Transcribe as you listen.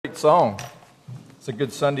great song. It's a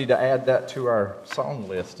good Sunday to add that to our song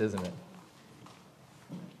list, isn't it?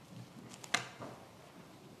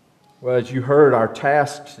 Well, as you heard, our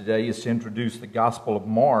task today is to introduce the Gospel of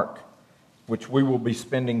Mark, which we will be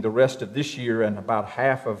spending the rest of this year and about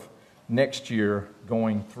half of next year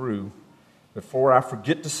going through. Before I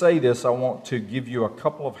forget to say this, I want to give you a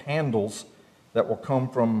couple of handles that will come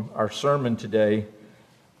from our sermon today,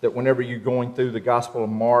 that whenever you're going through the Gospel of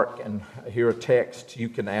Mark and hear a text, you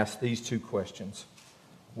can ask these two questions.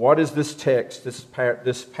 What is this text,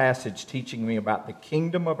 this passage teaching me about the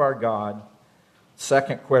kingdom of our God?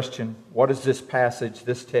 Second question, what is this passage,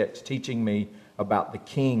 this text teaching me about the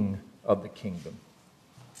King of the kingdom?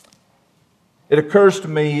 It occurs to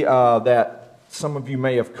me that some of you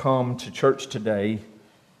may have come to church today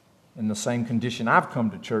in the same condition I've come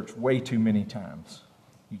to church way too many times.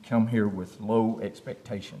 You come here with low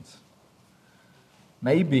expectations.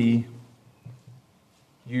 Maybe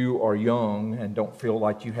you are young and don't feel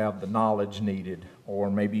like you have the knowledge needed, or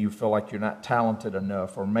maybe you feel like you're not talented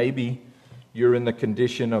enough, or maybe you're in the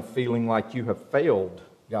condition of feeling like you have failed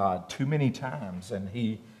God too many times and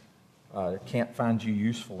He can't find you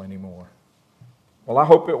useful anymore. Well, I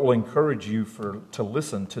hope it will encourage you to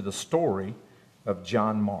listen to the story of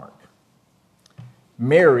John Mark.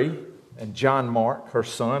 Mary and John Mark, her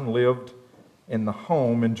son, lived in the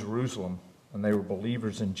home in Jerusalem, and they were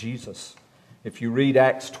believers in Jesus. If you read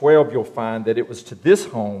Acts 12, you'll find that it was to this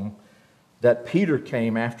home that Peter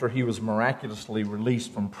came after he was miraculously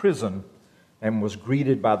released from prison and was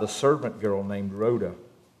greeted by the servant girl named Rhoda.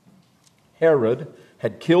 Herod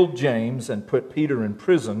had killed James and put Peter in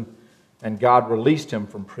prison, and God released him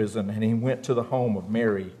from prison, and he went to the home of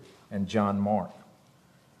Mary and John Mark.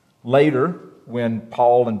 Later, when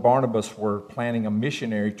Paul and Barnabas were planning a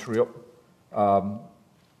missionary trip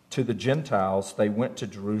to the Gentiles, they went to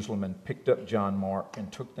Jerusalem and picked up John Mark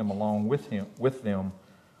and took them along with them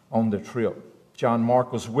on the trip. John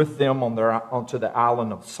Mark was with them onto the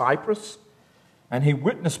island of Cyprus, and he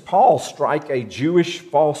witnessed Paul strike a Jewish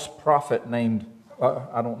false prophet named,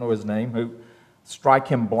 I don't know his name, who strike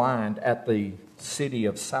him blind at the city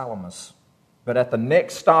of Salamis. But at the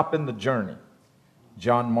next stop in the journey,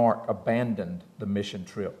 John Mark abandoned the mission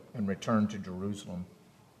trip and returned to Jerusalem.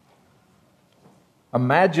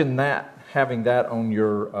 Imagine that, having that on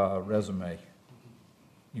your resume.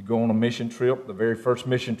 You go on a mission trip, the very first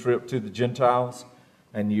mission trip to the Gentiles,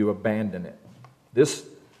 and you abandon it. This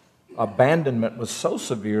abandonment was so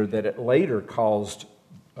severe that it later caused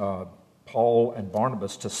Paul and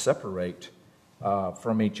Barnabas to separate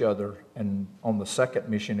from each other. And on the second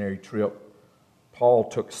missionary trip, Paul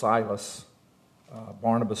took Silas,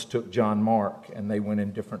 Barnabas took John Mark, and they went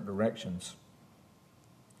in different directions.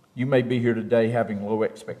 You may be here today having low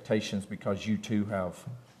expectations because you too have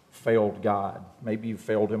failed God. Maybe you've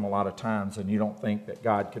failed Him a lot of times and you don't think that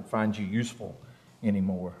God could find you useful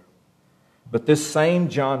anymore. But this same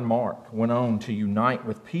John Mark went on to unite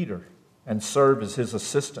with Peter and serve as his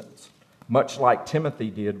assistant, much like Timothy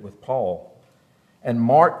did with Paul. And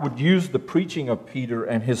Mark would use the preaching of Peter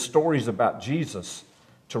and his stories about Jesus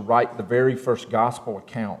to write the very first gospel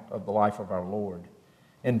account of the life of our Lord.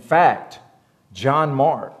 In fact, John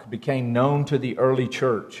Mark became known to the early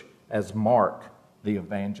church as Mark the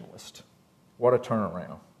Evangelist. What a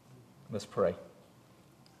turnaround. Let's pray.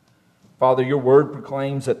 Father, your word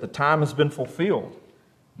proclaims that the time has been fulfilled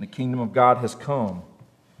and the kingdom of God has come.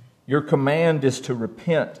 Your command is to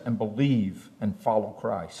repent and believe and follow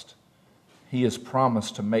Christ. He has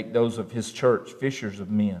promised to make those of His church fishers of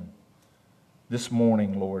men. This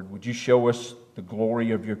morning, Lord, would you show us the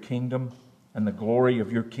glory of your kingdom and the glory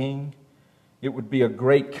of your King? It would be a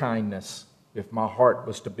great kindness if my heart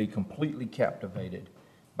was to be completely captivated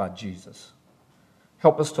by Jesus.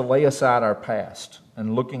 Help us to lay aside our past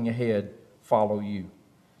and, looking ahead, follow you.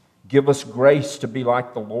 Give us grace to be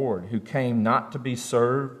like the Lord, who came not to be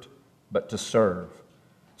served, but to serve,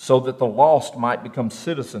 so that the lost might become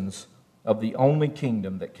citizens of the only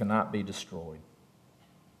kingdom that cannot be destroyed.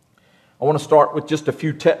 I want to start with just a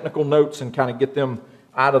few technical notes and kind of get them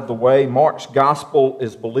out of the way. Mark's gospel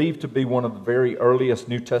is believed to be one of the very earliest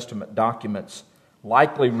New Testament documents,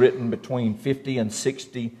 likely written between 50 and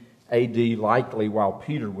 60 AD, likely while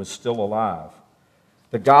Peter was still alive.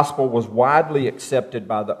 The gospel was widely accepted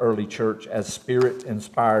by the early church as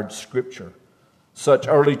Spirit-inspired scripture. Such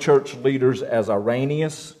early church leaders as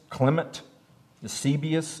Irenaeus, Clement,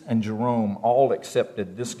 Eusebius, and Jerome all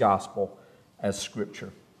accepted this gospel as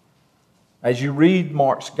scripture. As you read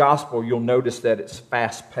Mark's gospel, you'll notice that it's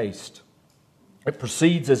fast-paced. It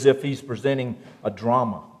proceeds as if he's presenting a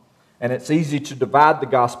drama. And it's easy to divide the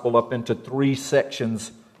gospel up into three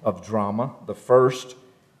sections of drama. The first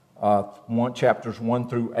chapters 1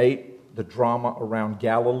 through 8, the drama around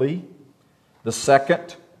Galilee. The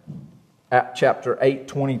second, at chapter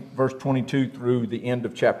 8, verse 22 through the end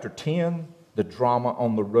of chapter 10, the drama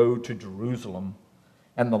on the road to Jerusalem.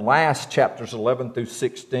 And the last, chapters 11 through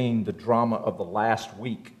 16, the drama of the last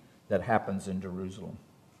week that happens in Jerusalem.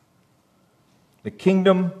 The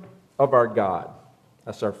kingdom of our God.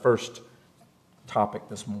 That's our first topic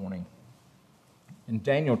this morning. In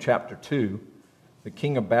Daniel chapter 2, the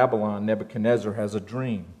king of Babylon, Nebuchadnezzar, has a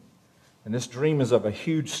dream. And this dream is of a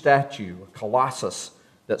huge statue, a colossus,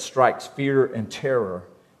 that strikes fear and terror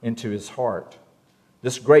into his heart.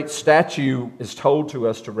 This great statue is told to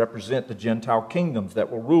us to represent the Gentile kingdoms that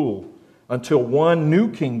will rule until one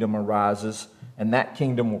new kingdom arises, and that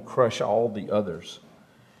kingdom will crush all the others.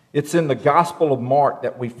 It's in the Gospel of Mark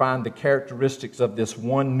that we find the characteristics of this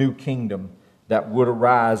one new kingdom that would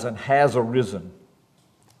arise and has arisen.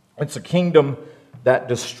 It's a kingdom that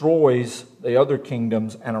destroys the other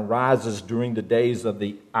kingdoms and arises during the days of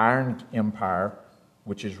the Iron Empire,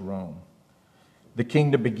 which is Rome. The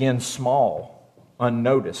kingdom begins small,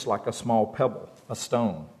 unnoticed, like a small pebble, a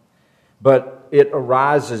stone. But it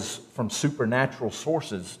arises from supernatural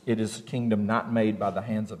sources. It is a kingdom not made by the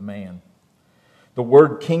hands of man. The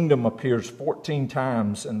word kingdom appears 14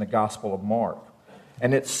 times in the Gospel of Mark.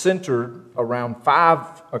 And it's centered around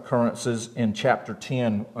 5 occurrences in chapter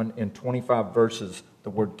 10. In 25 verses, the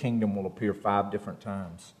word kingdom will appear 5 different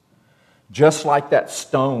times. Just like that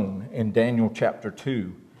stone in Daniel chapter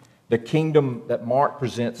 2, the kingdom that Mark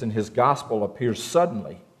presents in his gospel appears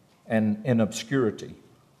suddenly and in obscurity.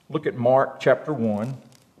 Look at Mark chapter 1,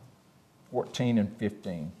 14 and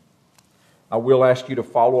 15. I will ask you to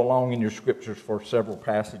follow along in your scriptures for several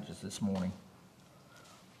passages this morning.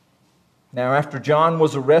 Now, after John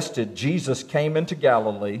was arrested, Jesus came into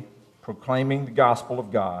Galilee, proclaiming the gospel of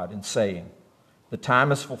God and saying, "The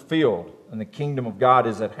time is fulfilled and the kingdom of God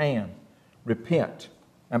is at hand. Repent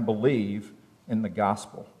and believe in the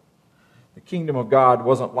gospel." The kingdom of God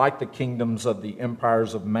wasn't like the kingdoms of the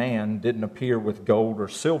empires of man, didn't appear with gold or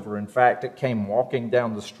silver. In fact, it came walking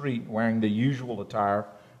down the street wearing the usual attire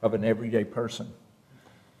of an everyday person.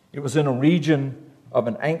 It was in a region of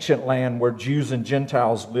an ancient land where Jews and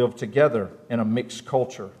Gentiles lived together in a mixed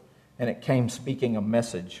culture, and it came speaking a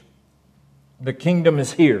message. The kingdom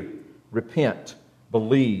is here. Repent,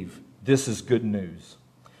 believe. This is good news.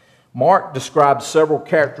 Mark describes several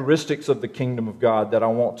characteristics of the kingdom of God that I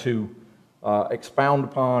want to expound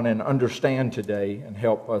upon and understand today and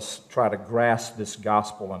help us try to grasp this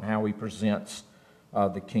gospel and how he presents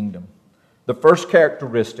the kingdom. The first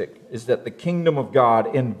characteristic is that the kingdom of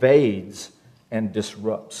God invades and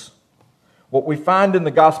disrupts. What we find in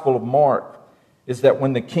the Gospel of Mark is that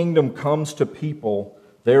when the kingdom comes to people,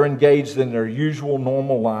 they're engaged in their usual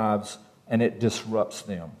normal lives and it disrupts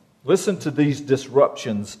them. Listen to these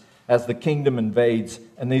disruptions as the kingdom invades,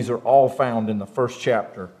 and these are all found in the first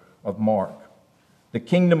chapter of Mark. The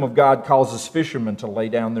kingdom of God causes fishermen to lay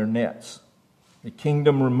down their nets. The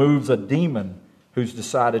kingdom removes a demon who's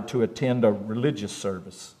decided to attend a religious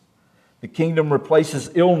service. The kingdom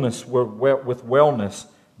replaces illness with wellness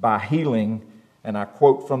by healing, and I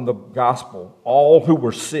quote from the gospel, all who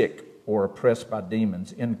were sick or oppressed by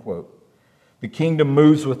demons, end quote. The kingdom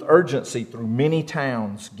moves with urgency through many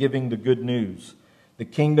towns, giving the good news. The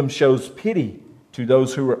kingdom shows pity to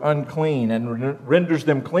those who are unclean and renders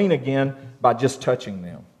them clean again by just touching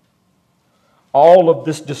them. All of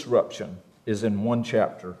this disruption is in one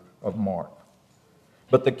chapter of Mark.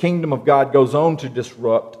 But the kingdom of God goes on to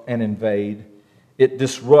disrupt and invade. It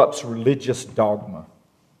disrupts religious dogma.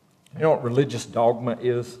 You know what religious dogma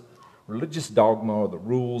is? Religious dogma are the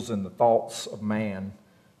rules and the thoughts of man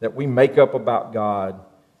that we make up about God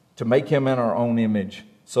to make him in our own image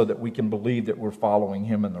so that we can believe that we're following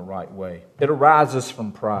him in the right way. It arises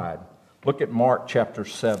from pride. Look at Mark chapter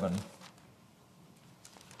 7,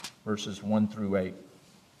 verses 1 through 8.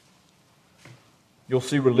 You'll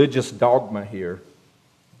see religious dogma here.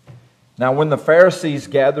 Now, when the Pharisees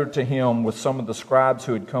gathered to him with some of the scribes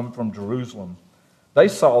who had come from Jerusalem, they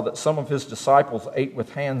saw that some of his disciples ate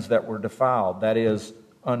with hands that were defiled, that is,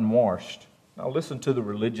 unwashed. Now listen to the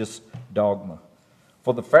religious dogma.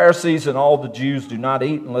 For the Pharisees and all the Jews do not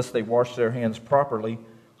eat unless they wash their hands properly,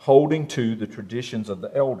 holding to the traditions of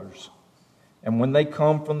the elders. And when they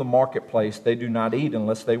come from the marketplace, they do not eat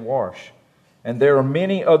unless they wash. And there are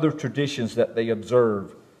many other traditions that they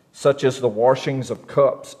observe, such as the washings of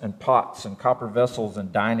cups and pots and copper vessels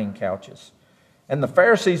and dining couches. And the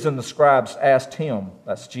Pharisees and the scribes asked him,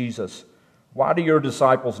 that's Jesus, "Why do your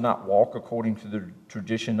disciples not walk according to the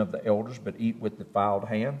tradition of the elders, but eat with defiled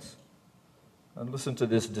hands?" And listen to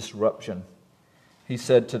this disruption. he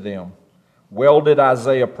said to them, "Well did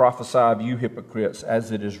Isaiah prophesy of you hypocrites, as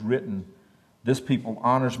it is written, 'This people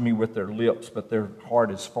honors me with their lips, but their heart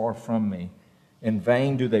is far from me. In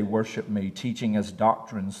vain do they worship me, teaching as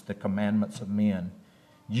doctrines the commandments of men.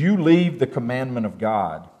 You leave the commandment of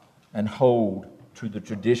God and hold to the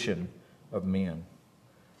tradition of men.'"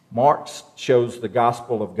 Mark shows the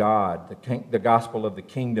gospel of God, the gospel of the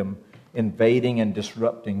kingdom, invading and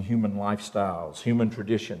disrupting human lifestyles, human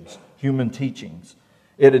traditions, human teachings.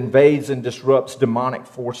 It invades and disrupts demonic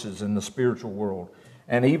forces in the spiritual world,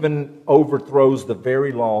 and even overthrows the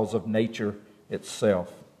very laws of nature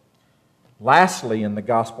itself. Lastly, in the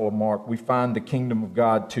Gospel of Mark, we find the kingdom of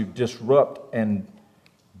God to disrupt and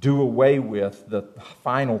do away with the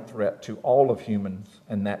final threat to all of humans,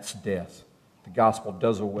 and that's death. The gospel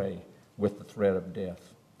does away with the threat of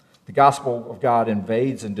death. The gospel of God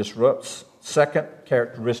invades and disrupts. Second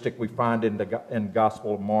characteristic we find in the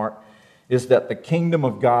Gospel of Mark is that the kingdom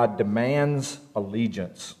of God demands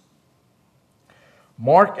allegiance.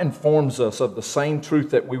 Mark informs us of the same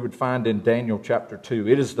truth that we would find in Daniel chapter 2.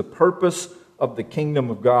 It is the purpose of the kingdom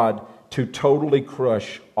of God to totally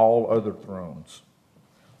crush all other thrones.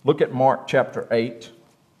 Look at Mark chapter 8,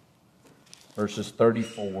 verses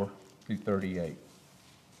 34 through 38.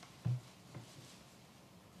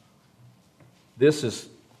 This is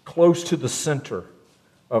close to the center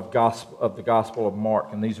of the Gospel of Mark,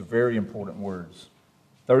 and these are very important words.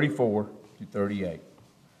 34 through 38.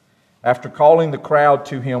 After calling the crowd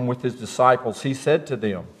to him with his disciples, he said to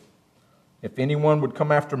them, "If anyone would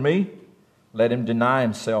come after me, let him deny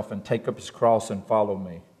himself and take up his cross and follow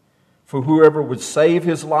me. For whoever would save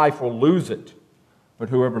his life will lose it, but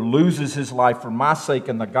whoever loses his life for my sake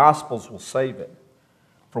and the gospel's will save it.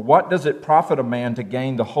 For what does it profit a man to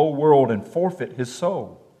gain the whole world and forfeit his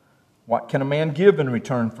soul? What can a man give in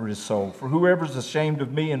return for his soul? For whoever is ashamed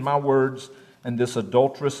of me and my words and this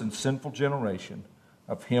adulterous and sinful generation,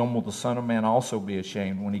 of him will the Son of Man also be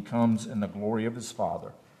ashamed when he comes in the glory of his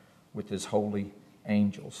Father with his holy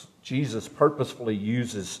angels." Jesus purposefully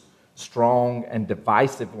uses strong and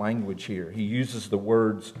divisive language here. He uses the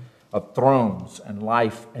words of thrones and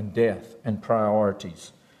life and death and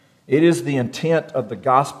priorities. It is the intent of the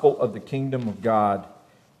gospel of the kingdom of God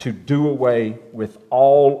to do away with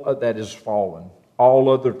all that is fallen. All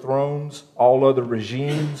other thrones, all other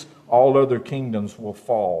regimes, all other kingdoms will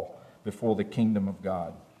fall before the kingdom of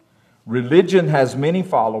God. Religion has many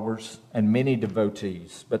followers and many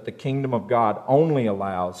devotees, but the kingdom of God only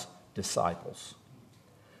allows disciples.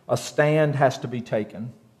 A stand has to be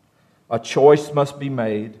taken. A choice must be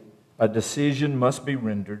made. A decision must be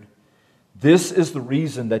rendered. This is the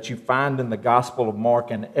reason that you find in the Gospel of Mark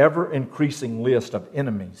an ever-increasing list of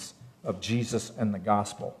enemies of Jesus and the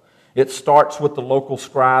gospel. It starts with the local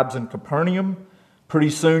scribes in Capernaum. Pretty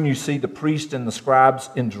soon you see the priests and the scribes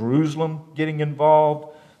in Jerusalem getting involved.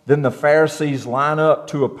 Then the Pharisees line up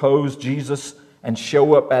to oppose Jesus and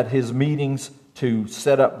show up at his meetings to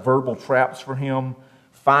set up verbal traps for him.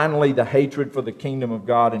 Finally, the hatred for the kingdom of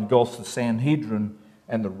God engulfs the Sanhedrin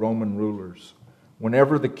and the Roman rulers.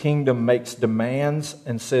 Whenever the kingdom makes demands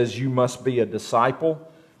and says you must be a disciple,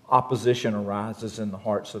 opposition arises in the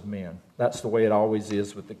hearts of men. That's the way it always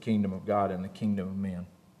is with the kingdom of God and the kingdom of men.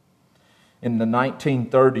 In the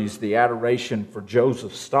 1930s, the adoration for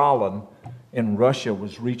Joseph Stalin in Russia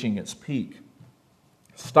was reaching its peak.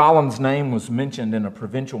 Stalin's name was mentioned in a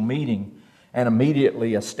provincial meeting, and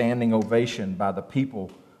immediately a standing ovation by the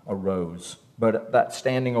people arose. But that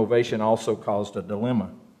standing ovation also caused a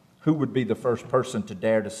dilemma. Who would be the first person to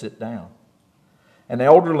dare to sit down? An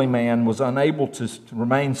elderly man was unable to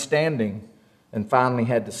remain standing and finally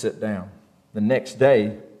had to sit down. The next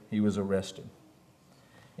day, he was arrested.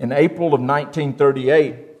 In April of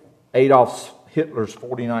 1938, Adolf Hitler's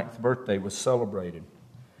 49th birthday was celebrated.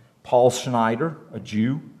 Paul Schneider, a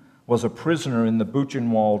Jew, was a prisoner in the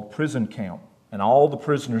Buchenwald prison camp, and all the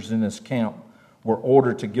prisoners in this camp were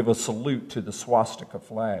ordered to give a salute to the swastika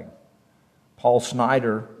flag. Paul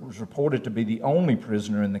Schneider was reported to be the only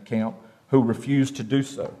prisoner in the camp who refused to do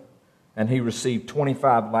so, and he received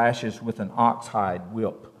 25 lashes with an oxhide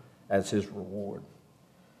whip as his reward.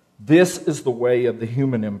 This is the way of the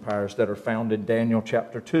human empires that are found in Daniel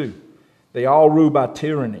chapter 2. They all rule by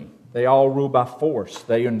tyranny. They all rule by force.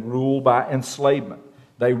 They rule by enslavement.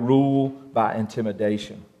 They rule by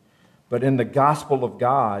intimidation. But in the gospel of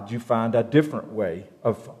God, you find a different way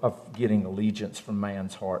of getting allegiance from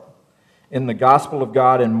man's heart. In the gospel of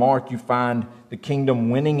God in Mark, you find the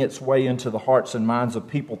kingdom winning its way into the hearts and minds of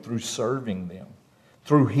people through serving them,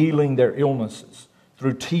 through healing their illnesses,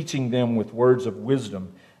 through teaching them with words of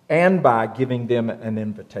wisdom, and by giving them an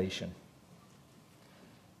invitation.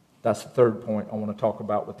 That's the third point I want to talk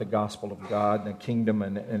about with the gospel of God, the kingdom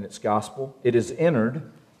and its gospel. It is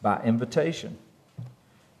entered by invitation.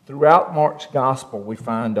 Throughout Mark's gospel, we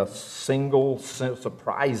find a single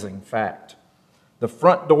surprising fact. The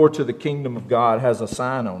front door to the kingdom of God has a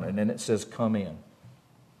sign on it, and it says, "Come in."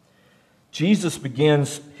 Jesus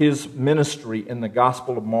begins his ministry in the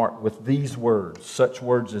Gospel of Mark with these words, such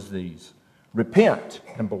words as these: "Repent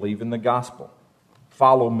and believe in the gospel.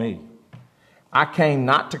 Follow me. I came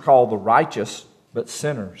not to call the righteous, but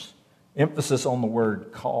sinners." Emphasis on the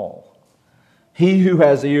word call. "He who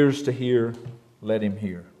has ears to hear, let him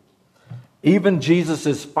hear." Even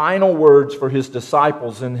Jesus' final words for his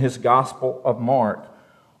disciples in his Gospel of Mark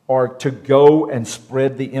are to go and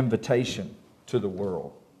spread the invitation to the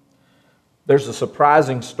world. There's a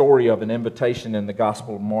surprising story of an invitation in the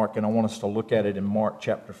Gospel of Mark, and I want us to look at it in Mark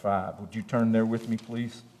chapter 5. Would you turn there with me,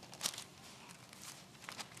 please?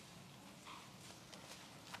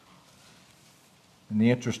 In the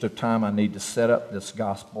interest of time, I need to set up this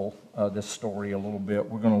gospel, this story a little bit.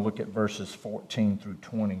 We're going to look at verses 14 through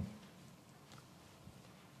 20.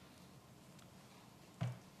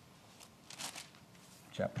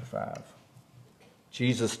 Chapter 5.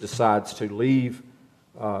 Jesus decides to leave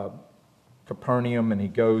Capernaum, and he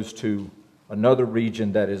goes to another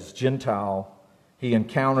region that is Gentile. He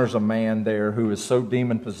encounters a man there who is so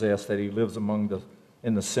demon-possessed that he lives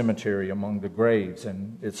in the cemetery among the graves,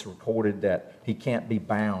 and it's recorded that he can't be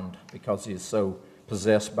bound because he is so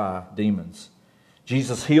possessed by demons.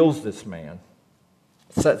 Jesus heals this man,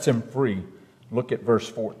 sets him free. Look at verse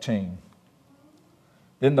 14.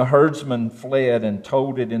 Then the herdsmen fled and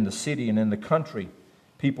told it in the city and in the country.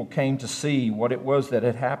 People came to see what it was that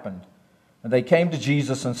had happened. And they came to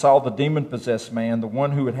Jesus and saw the demon-possessed man, the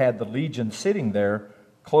one who had had the legion, sitting there,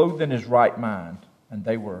 clothed in his right mind, and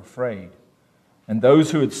they were afraid. And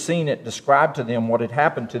those who had seen it described to them what had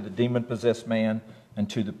happened to the demon-possessed man and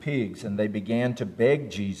to the pigs, and they began to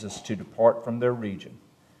beg Jesus to depart from their region.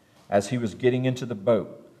 As he was getting into the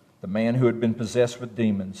boat, the man who had been possessed with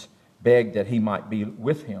demons begged that he might be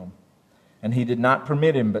with him. And he did not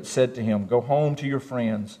permit him, but said to him, "Go home to your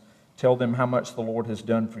friends, tell them how much the Lord has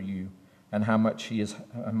done for you, and how much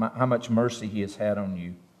mercy he has had on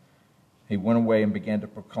you." He went away and began to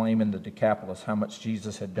proclaim in the Decapolis how much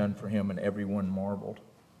Jesus had done for him, and everyone marveled.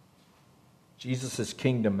 Jesus'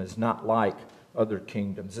 kingdom is not like other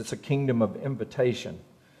kingdoms. It's a kingdom of invitation.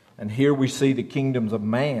 And here we see the kingdoms of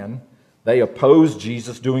man. They oppose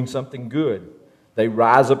Jesus doing something good. They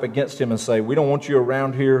rise up against him and say, "We don't want you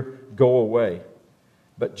around here, go away."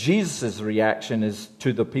 But Jesus' reaction is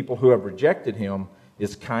to the people who have rejected him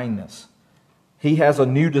is kindness. He has a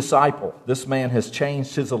new disciple. This man has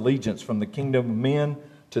changed his allegiance from the kingdom of men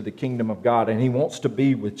to the kingdom of God, and he wants to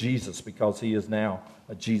be with Jesus because he is now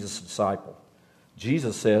a Jesus disciple.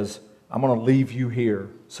 Jesus says, "I'm going to leave you here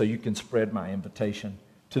so you can spread my invitation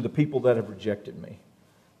to the people that have rejected me."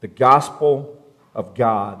 The gospel of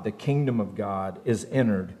God, the kingdom of God, is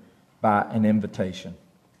entered by an invitation.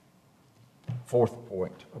 Fourth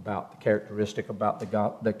point about the characteristic about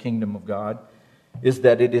the kingdom of God is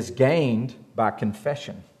that it is gained by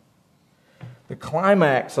confession. The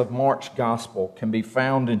climax of Mark's gospel can be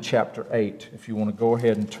found in chapter 8. If you want to go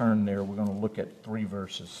ahead and turn there, we're going to look at 3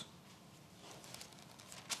 verses.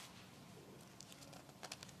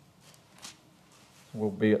 We'll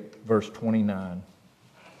be at verse 29.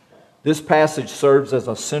 This passage serves as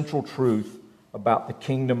a central truth about the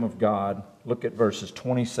kingdom of God. Look at verses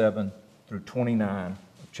 27 through 29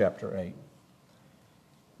 of chapter 8.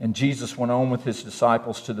 And Jesus went on with his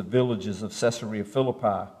disciples to the villages of Caesarea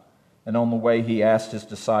Philippi. And on the way he asked his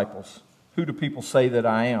disciples, "Who do people say that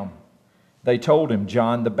I am?" They told him,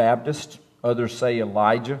 "John the Baptist. Others say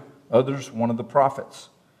Elijah. Others one of the prophets."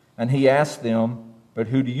 And he asked them, "But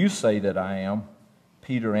who do you say that I am?"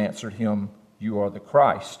 Peter answered him, "You are the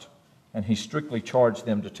Christ." And he strictly charged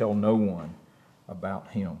them to tell no one about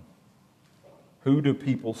him. Who do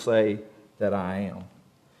people say that I am?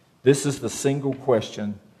 This is the single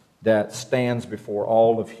question that stands before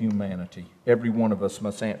all of humanity. Every one of us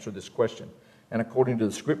must answer this question. And according to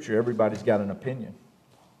the Scripture, everybody's got an opinion.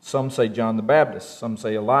 Some say John the Baptist. Some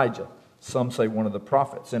say Elijah. Some say one of the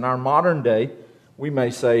prophets. In our modern day, we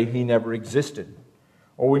may say he never existed.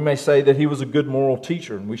 Or we may say that he was a good moral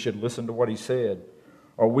teacher and we should listen to what he said.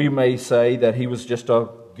 Or we may say that he was just a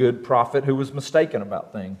good prophet who was mistaken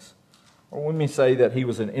about things. Or we may say that he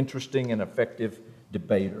was an interesting and effective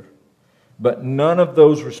debater. But none of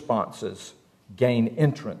those responses gain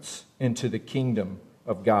entrance into the kingdom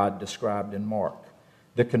of God described in Mark.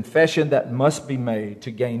 The confession that must be made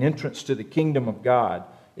to gain entrance to the kingdom of God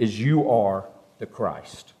is, "You are the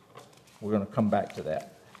Christ." We're going to come back to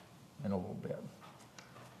that. in a little bit.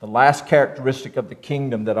 The last characteristic of the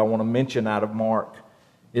kingdom that I want to mention out of Mark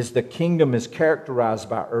is the kingdom is characterized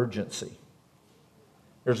by urgency.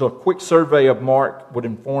 There's a quick survey of Mark would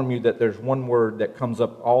inform you that there's one word that comes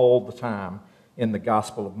up all the time in the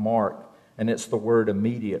Gospel of Mark, and it's the word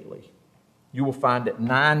immediately. You will find it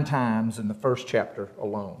 9 times in the first chapter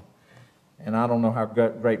alone. And I don't know how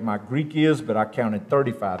great my Greek is, but I counted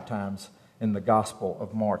 35 times in the Gospel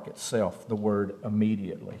of Mark itself, the word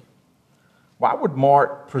immediately. Why would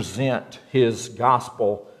Mark present his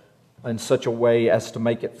gospel in such a way as to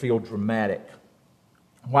make it feel dramatic?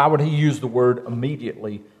 Why would he use the word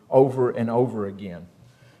immediately over and over again?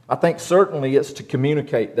 I think certainly it's to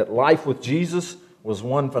communicate that life with Jesus was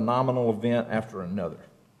one phenomenal event after another.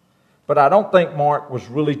 But I don't think Mark was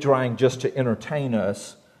really trying just to entertain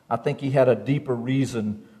us. I think he had a deeper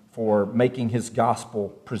reason for making his gospel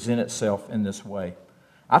present itself in this way.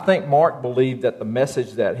 I think Mark believed that the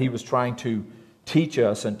message that he was trying to teach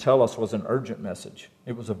us and tell us was an urgent message.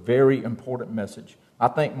 It was a very important message. I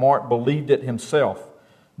think Mark believed it himself.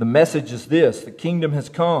 The message is this: the kingdom has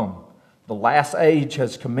come. The last age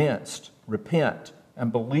has commenced. Repent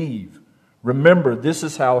and believe. Remember, this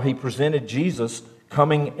is how he presented Jesus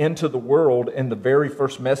coming into the world. In the very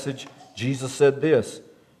first message, Jesus said this: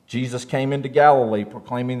 Jesus came into Galilee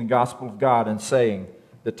proclaiming the gospel of God and saying,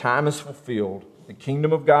 the time is fulfilled, the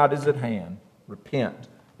kingdom of God is at hand. Repent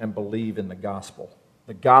and believe in the gospel.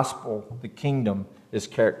 The gospel, the kingdom, is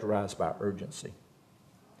characterized by urgency.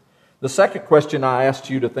 The second question I asked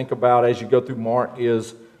you to think about as you go through Mark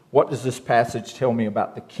is, what does this passage tell me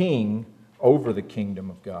about the king over the kingdom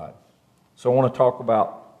of God? So I want to talk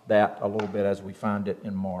about that a little bit as we find it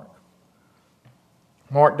in Mark.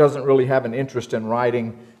 Mark doesn't really have an interest in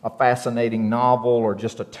writing a fascinating novel or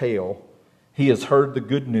just a tale. He has heard the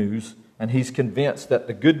good news, and he's convinced that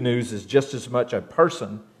the good news is just as much a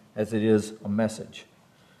person as it is a message.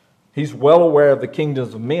 He's well aware of the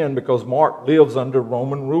kingdoms of men because Mark lives under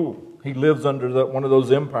Roman rule. He lives under one of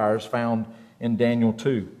those empires found in Daniel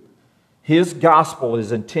 2. His gospel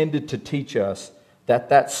is intended to teach us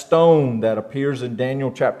that stone that appears in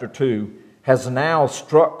Daniel chapter 2 has now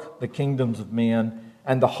struck the kingdoms of men,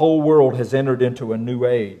 and the whole world has entered into a new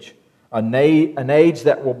age. An age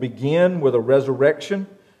that will begin with a resurrection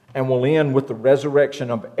and will end with the resurrection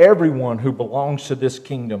of everyone who belongs to this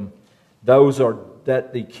kingdom.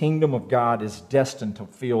 That the kingdom of God is destined to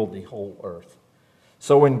fill the whole earth.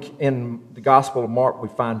 So in the Gospel of Mark, we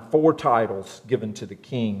find 4 titles given to the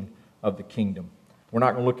king of the kingdom. We're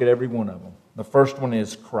not going to look at every one of them. The first one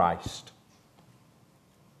is Christ.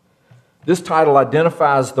 This title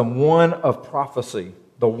identifies the one of prophecy,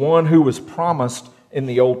 the one who was promised in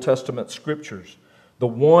the Old Testament scriptures, the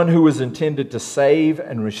one who is intended to save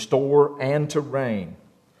and restore and to reign.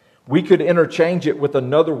 We could interchange it with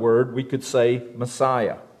another word. We could say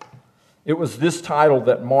Messiah. It was this title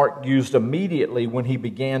that Mark used immediately when he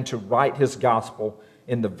began to write his gospel.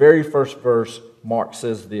 In the very first verse, Mark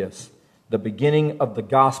says this: the beginning of the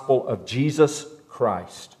gospel of Jesus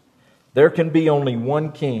Christ. There can be only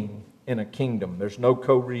one king in a kingdom. There's no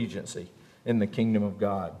co-regency in the kingdom of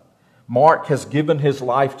God. Mark has given his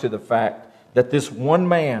life to the fact that this one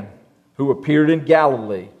man who appeared in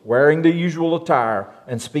Galilee wearing the usual attire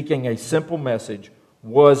and speaking a simple message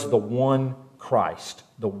was the one Christ,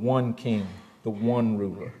 the one king, the one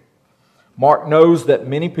ruler. Mark knows that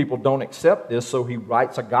many people don't accept this, so he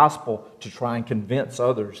writes a gospel to try and convince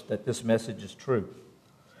others that this message is true.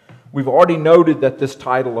 We've already noted that this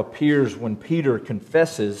title appears when Peter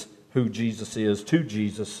confesses who Jesus is to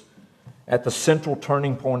Jesus at the central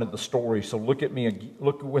turning point of the story. So look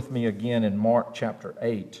with me again in Mark chapter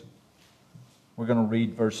 8. We're going to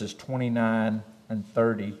read verses 29 and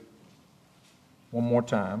 30 one more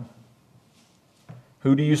time.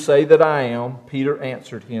 Who do you say that I am? Peter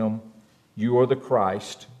answered him, you are the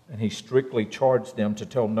Christ. And he strictly charged them to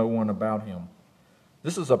tell no one about him.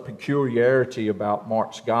 This is a peculiarity about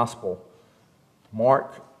Mark's gospel.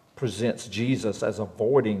 Mark presents Jesus as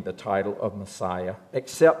avoiding the title of Messiah,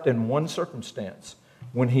 except in one circumstance.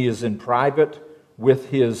 When he is in private with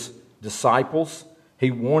his disciples,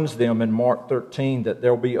 he warns them in Mark 13 that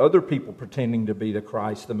there will be other people pretending to be the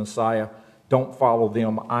Christ, the Messiah. Don't follow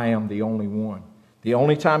them. I am the only one. The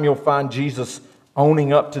only time you'll find Jesus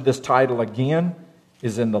owning up to this title again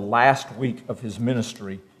is in the last week of his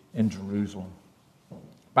ministry in Jerusalem.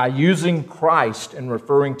 By using Christ and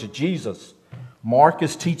referring to Jesus, Mark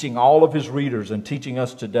is teaching all of his readers and teaching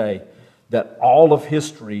us today that all of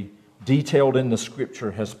history detailed in the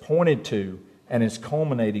Scripture has pointed to and is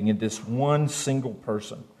culminating in this one single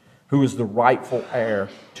person who is the rightful heir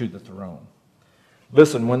to the throne.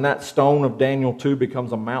 Listen, when that stone of Daniel 2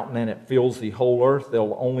 becomes a mountain and it fills the whole earth, there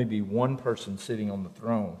will only be one person sitting on the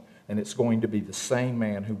throne, and it's going to be the same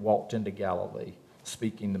man who walked into Galilee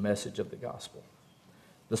speaking the message of the gospel.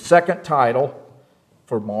 The second title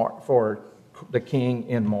for the king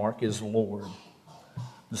in Mark is Lord.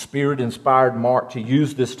 The Spirit inspired Mark to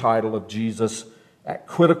use this title of Jesus at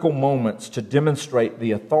critical moments to demonstrate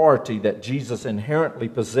the authority that Jesus inherently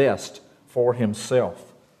possessed for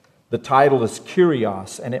himself. The title is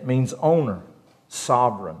Kyrios, and it means owner,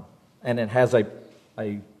 sovereign, and it has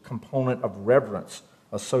a component of reverence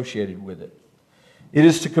associated with it. It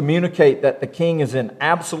is to communicate that the king is in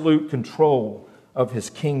absolute control of his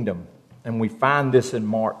kingdom, and we find this in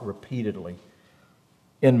Mark repeatedly.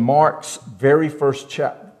 In Mark's very first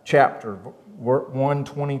chapter,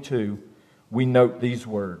 1:22, we note these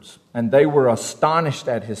words, "And they were astonished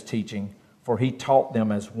at his teaching, for he taught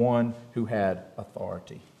them as one who had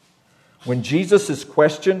authority." When Jesus is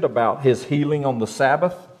questioned about his healing on the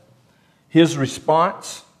Sabbath, his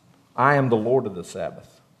response, "I am the Lord of the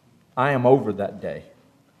Sabbath. I am over that day."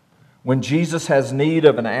 When Jesus has need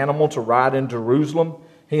of an animal to ride in Jerusalem,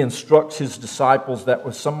 he instructs his disciples that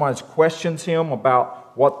when someone questions him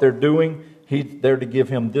about what they're doing, he's there to give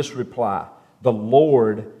him this reply: "The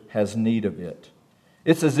Lord has need of it."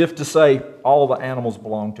 It's as if to say, all the animals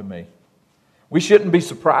belong to me. We shouldn't be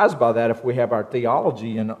surprised by that if we have our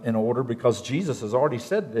theology in order, because Jesus has already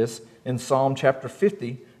said this in Psalm chapter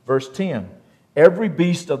 50, verse 10. "Every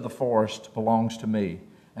beast of the forest belongs to me,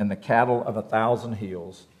 and the cattle of 1,000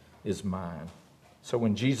 hills is mine." So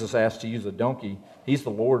when Jesus asks to use a donkey, he's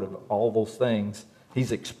the Lord of all those things.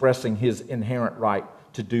 He's expressing his inherent right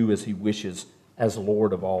to do as he wishes as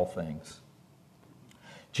Lord of all things.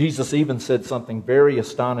 Jesus even said something very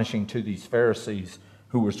astonishing to these Pharisees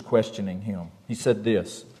who was questioning him. He said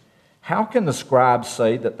this, "How can the scribes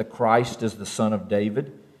say that the Christ is the son of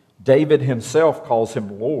David? David himself calls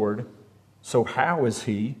him Lord, so how is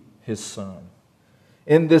he his son?"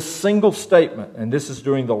 In this single statement, and this is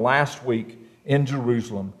during the last week in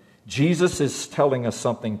Jerusalem, Jesus is telling us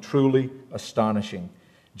something truly astonishing.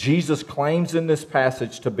 Jesus claims in this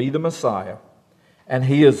passage to be the Messiah, and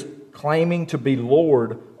he is claiming to be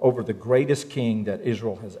Lord over the greatest king that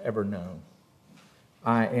Israel has ever known.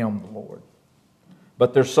 "I am the Lord."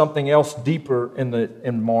 But there's something else deeper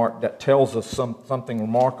in Mark that tells us something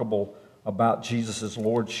remarkable about Jesus'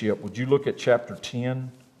 lordship. Would you look at chapter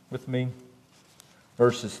 10 with me?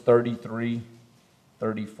 Verses 33,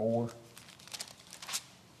 34.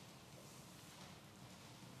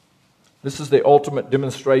 This is the ultimate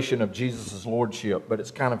demonstration of Jesus' lordship, but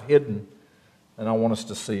it's kind of hidden, and I want us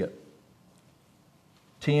to see it.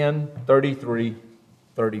 10, 33,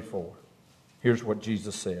 34. Here's what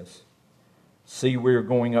Jesus says. "See, we are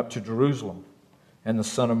going up to Jerusalem, and the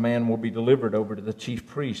Son of Man will be delivered over to the chief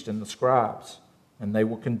priests and the scribes, and they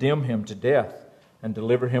will condemn him to death and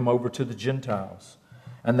deliver him over to the Gentiles.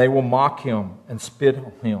 And they will mock him and spit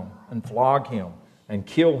on him and flog him and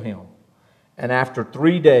kill him. And after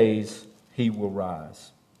 3 days he will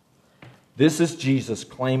rise." This is Jesus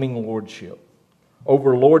claiming lordship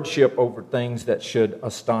over things that should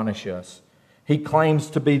astonish us. He claims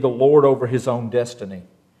to be the Lord over his own destiny.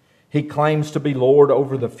 He claims to be Lord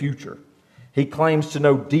over the future. He claims to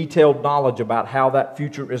know detailed knowledge about how that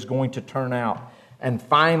future is going to turn out. And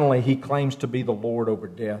finally, he claims to be the Lord over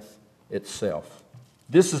death itself.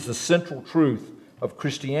 This is the central truth of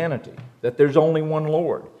Christianity, that there's only one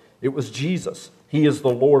Lord. It was Jesus. He is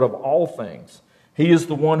the Lord of all things. He is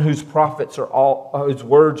the one whose words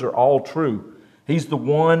are all true. He's the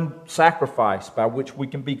one sacrifice by which we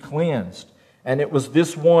can be cleansed. And it was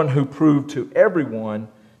this one who proved to everyone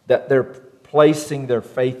that their placing their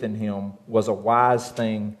faith in him was a wise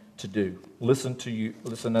thing to do.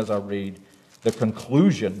 Listen as I read the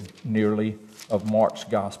conclusion nearly of Mark's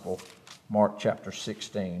gospel, Mark chapter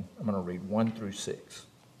 16. I'm going to read 1 through 6.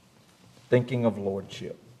 Thinking of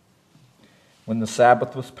lordship. When the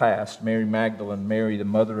Sabbath was past, Mary Magdalene, Mary the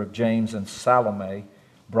mother of James, and Salome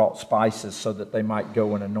brought spices so that they might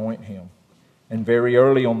go and anoint him. And very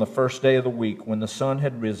early on the first day of the week, when the sun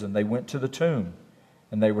had risen, they went to the tomb,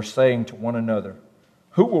 and they were saying to one another,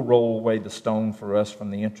 "Who will roll away the stone for us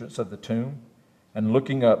from the entrance of the tomb?" And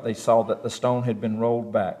looking up, they saw that the stone had been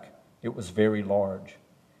rolled back. It was very large.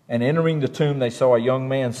 And entering the tomb, they saw a young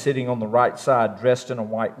man sitting on the right side, dressed in a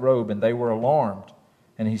white robe, and they were alarmed.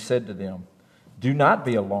 And he said to them, "Do not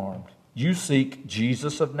be alarmed. You seek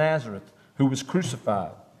Jesus of Nazareth, who was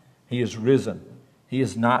crucified. He is risen. He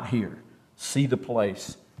is not here. See the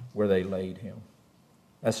place where they laid him."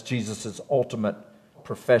 That's Jesus' ultimate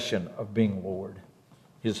profession of being Lord,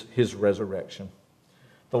 his resurrection.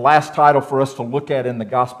 The last title for us to look at in the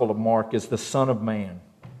Gospel of Mark is the Son of Man.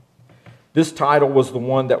 This title was the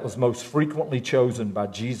one that was most frequently chosen by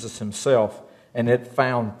Jesus himself, and it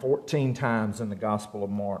found 14 times in the Gospel of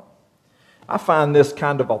Mark. I find this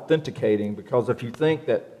kind of authenticating because if you think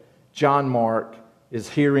that John Mark is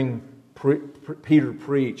hearing Peter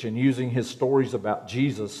preach and using his stories about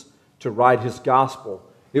Jesus to write his Gospel,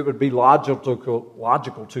 it would be logical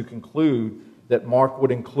to conclude that Mark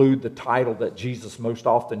would include the title that Jesus most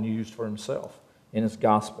often used for himself in his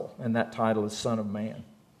Gospel, and that title is Son of Man.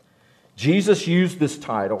 Jesus used this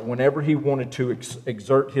title whenever he wanted to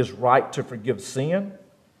exert his right to forgive sin,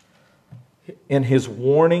 in his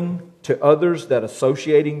warning to others that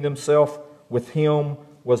associating themselves with him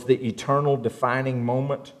was the eternal defining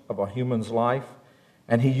moment of a human's life,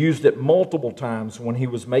 and he used it multiple times when he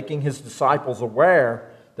was making his disciples aware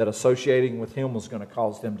that associating with him was going to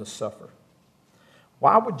cause them to suffer.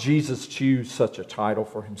 Why would Jesus choose such a title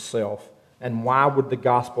for himself, and why would the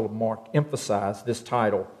Gospel of Mark emphasize this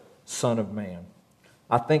title, Son of Man?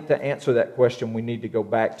 I think to answer that question, we need to go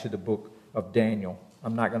back to the book of Daniel.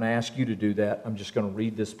 I'm not going to ask you to do that. I'm just going to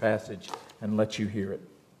read this passage and let you hear it.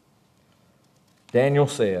 Daniel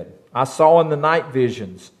said, I saw in the night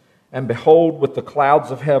visions, and behold, with the clouds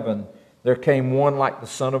of heaven, there came one like the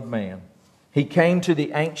Son of Man. He came to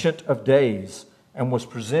the Ancient of Days and was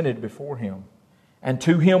presented before him. And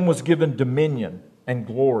to him was given dominion and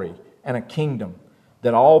glory and a kingdom,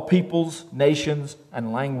 that all peoples, nations,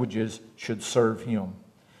 and languages should serve him.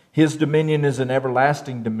 His dominion is an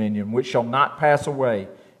everlasting dominion which shall not pass away,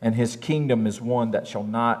 and his kingdom is one that shall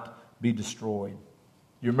not be destroyed.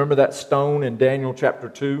 You remember that stone in Daniel chapter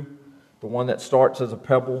 2? The one that starts as a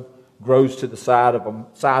pebble, grows to the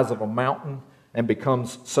size of a mountain, and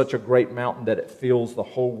becomes such a great mountain that it fills the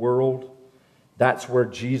whole world. That's where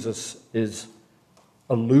Jesus is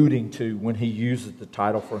alluding to when he uses the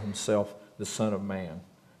title for himself, the Son of Man.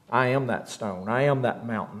 I am that stone. I am that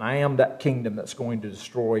mountain. I am that kingdom that's going to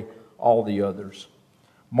destroy all the others.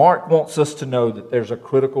 Mark wants us to know that there's a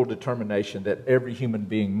critical determination that every human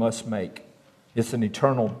being must make. It's an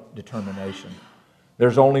eternal determination.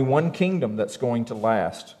 There's only one kingdom that's going to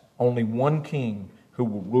last. Only one king who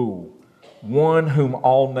will rule. One whom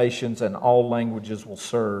all nations and all languages will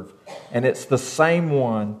serve. And it's the same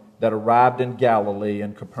one that arrived in Galilee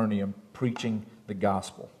and Capernaum preaching the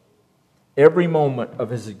gospel. Every moment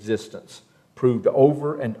of his existence proved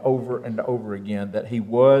over and over and over again that he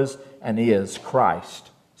was and is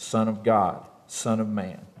Christ, Son of God, Son of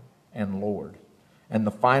Man, and Lord. And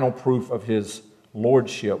the final proof of his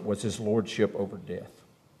lordship was his lordship over death.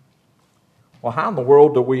 Well, how in the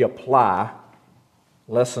world do we apply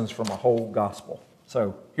lessons from a whole gospel?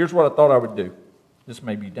 So here's what I thought I would do. This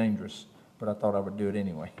may be dangerous, but I thought I would do it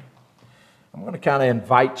anyway. I'm going to kind of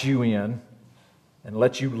invite you in and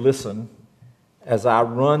let you listen as I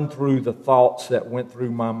run through the thoughts that went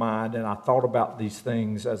through my mind, and I thought about these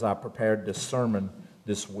things as I prepared this sermon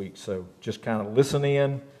this week. So just kind of listen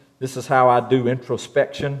in. This is how I do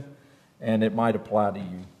introspection, and it might apply to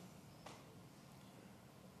you.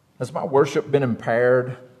 Has my worship been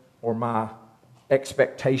impaired, or my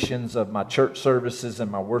expectations of my church services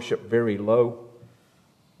and my worship very low?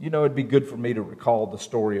 You know, it'd be good for me to recall the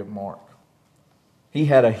story of Mark. He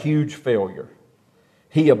had a huge failure.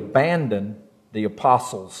 He abandoned the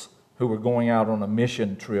apostles who were going out on a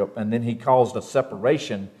mission trip, and then he caused a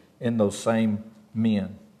separation in those same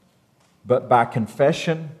men. But by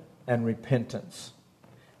confession and repentance,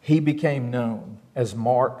 he became known as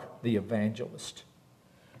Mark the Evangelist.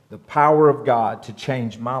 The power of God to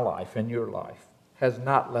change my life and your life has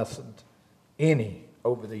not lessened any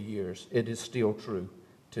over the years. It is still true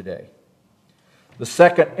today. The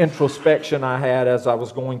second introspection I had as I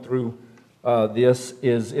was going through this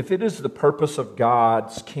is, if it is the purpose of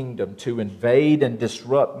God's kingdom to invade and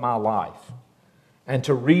disrupt my life and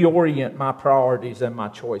to reorient my priorities and my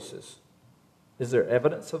choices, is there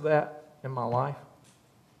evidence of that in my life?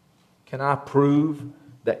 Can I prove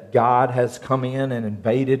that God has come in and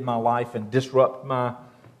invaded my life and disrupted my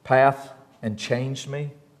path and changed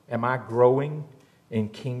me? Am I growing in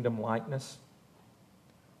kingdom likeness?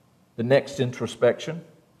 The next introspection,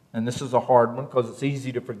 and this is a hard one because it's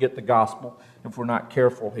easy to forget the gospel if we're not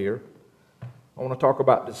careful here. I want to talk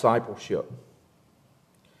about discipleship.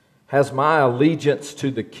 Has my allegiance to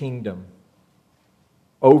the kingdom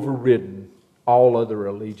overridden all other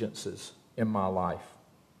allegiances in my life?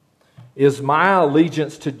 Is my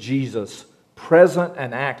allegiance to Jesus present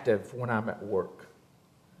and active when I'm at work?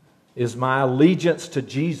 Is my allegiance to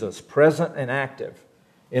Jesus present and active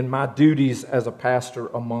in my duties as a pastor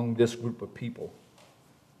among this group of people?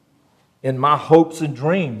 In my hopes and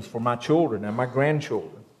dreams for my children and my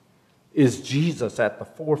grandchildren? Is Jesus at the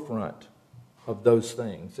forefront of those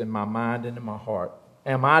things in my mind and in my heart?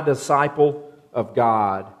 Am I a disciple of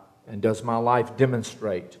God, and does my life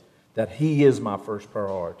demonstrate that He is my first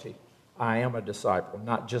priority? I am a disciple,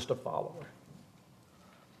 not just a follower.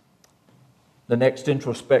 The next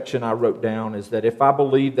introspection I wrote down is that if I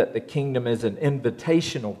believe that the kingdom is an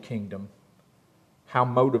invitational kingdom, how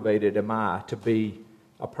motivated am I to be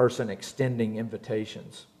a person extending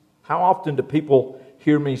invitations? How often do people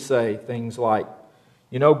hear me say things like,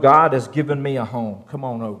 you know, God has given me a home, come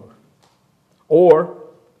on over. Or,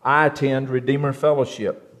 I attend Redeemer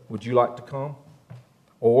Fellowship, would you like to come?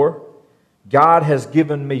 Or, God has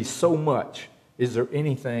given me so much, is there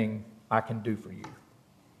anything I can do for you?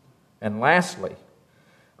 And lastly,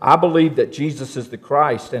 I believe that Jesus is the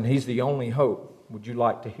Christ and He's the only hope. Would you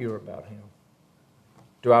like to hear about Him?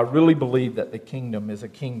 Do I really believe that the kingdom is a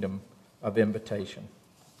kingdom of invitation?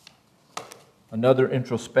 Another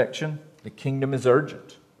introspection, the kingdom is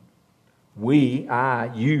urgent. We,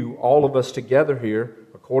 I, you, all of us together here,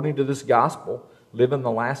 according to this gospel, live in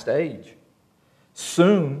the last age.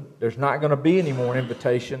 Soon, there's not going to be any more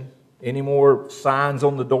invitation, any more signs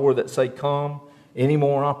on the door that say come, any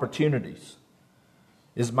more opportunities.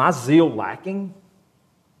 Is my zeal lacking?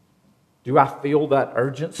 Do I feel that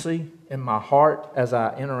urgency in my heart as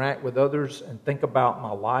I interact with others and think about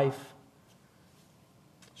my life?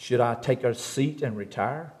 Should I take a seat and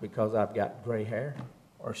retire because I've got gray hair?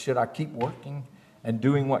 Or should I keep working and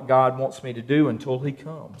doing what God wants me to do until He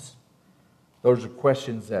comes? Those are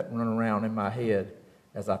questions that run around in my head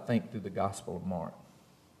as I think through the Gospel of Mark.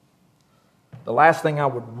 The last thing I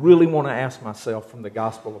would really want to ask myself from the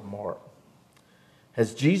Gospel of Mark,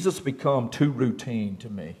 has Jesus become too routine to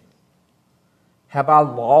me? Have I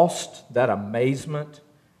lost that amazement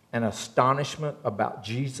and astonishment about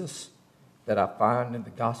Jesus that I find in the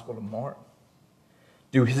Gospel of Mark?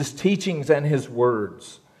 Do His teachings and His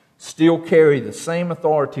words still carry the same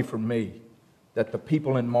authority for me that the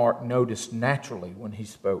people in Mark noticed naturally when He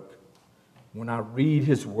spoke? When I read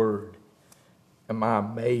His word, am I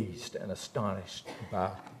amazed and astonished by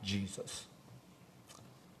Jesus?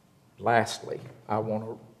 Lastly, I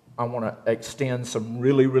want to extend some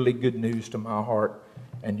really, really good news to my heart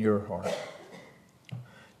and your heart.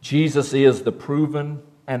 Jesus is the proven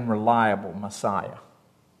and reliable Messiah,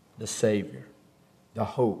 the Savior, the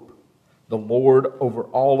hope, the Lord over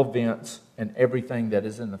all events and everything that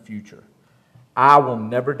is in the future. I will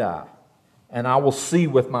never die, and I will see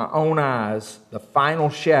with my own eyes the final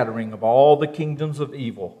shattering of all the kingdoms of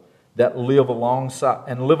evil that live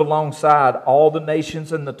alongside all the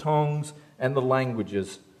nations and the tongues and the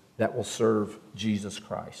languages that will serve Jesus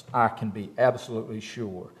Christ. I can be absolutely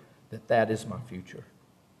sure that that is my future.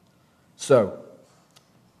 So,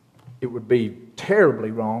 it would be terribly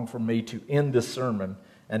wrong for me to end this sermon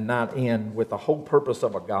and not end with the whole purpose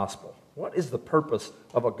of a gospel. What is the purpose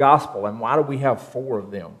of a gospel, and why do we have 4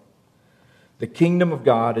 of them? The kingdom of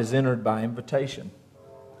God is entered by invitation.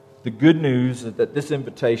 The good news is that this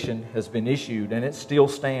invitation has been issued, and it still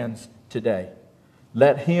stands today.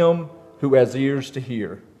 Let him who has ears to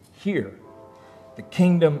hear, hear. The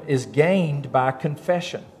kingdom is gained by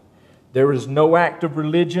confession. There is no act of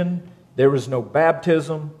religion. There is no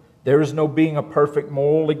baptism. There is no being a perfect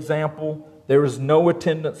moral example. There is no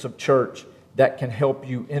attendance of church that can help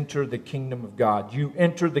you enter the kingdom of God. You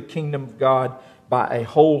enter the kingdom of God by a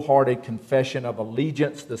wholehearted confession of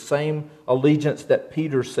allegiance, the same allegiance that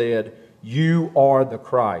Peter said, you are the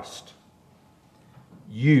Christ.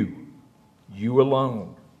 You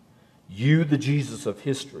alone. You, the Jesus of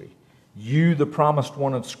history. You, the promised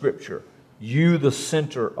one of Scripture. You, the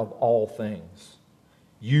center of all things.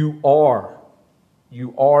 You are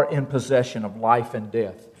in possession of life and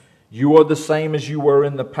death. You are the same as you were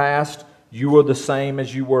in the past. You are the same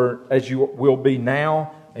as you will be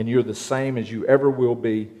now, and you're the same as you ever will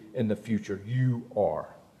be in the future. You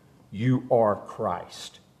are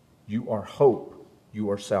Christ. You are hope.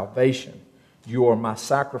 You are salvation. You are my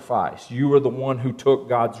sacrifice. You are the one who took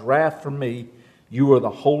God's wrath for me. You are the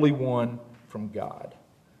Holy One from God.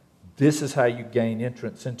 This is how you gain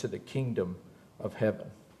entrance into the kingdom of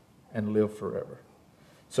heaven and live forever.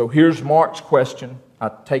 So here's Mark's question. I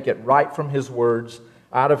take it right from his words,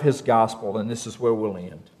 out of his gospel, and this is where we'll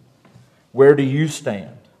end. Where do you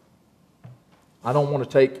stand? I don't want to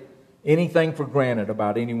take anything for granted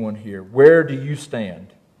about anyone here. Where do you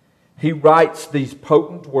stand? He writes these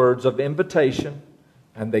potent words of invitation,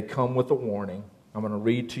 and they come with a warning. I'm going to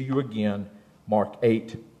read to you again, Mark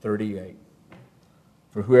 8:38.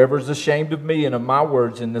 For whoever is ashamed of me and of my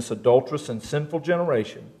words in this adulterous and sinful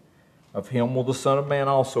generation, of him will the Son of Man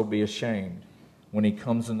also be ashamed when he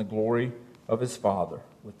comes in the glory of his Father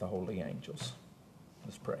with the holy angels.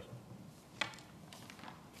 Let's pray.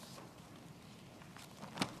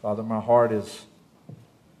 Father, my heart is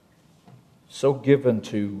so given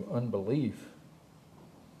to unbelief,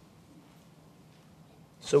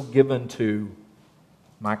 so given to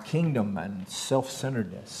my kingdom and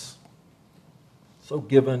self-centeredness, so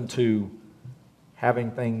given to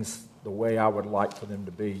having things the way I would like for them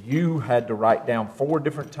to be. You had to write down 4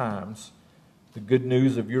 different times the good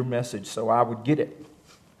news of your message so I would get it.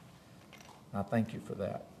 I thank you for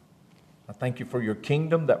that. I thank you for your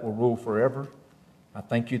kingdom that will rule forever. I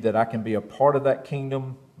thank you that I can be a part of that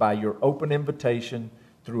kingdom by your open invitation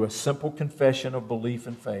through a simple confession of belief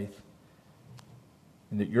and faith,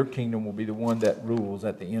 and that your kingdom will be the one that rules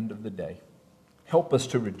at the end of the day. Help us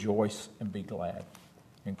to rejoice and be glad.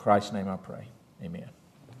 In Christ's name I pray. Amen.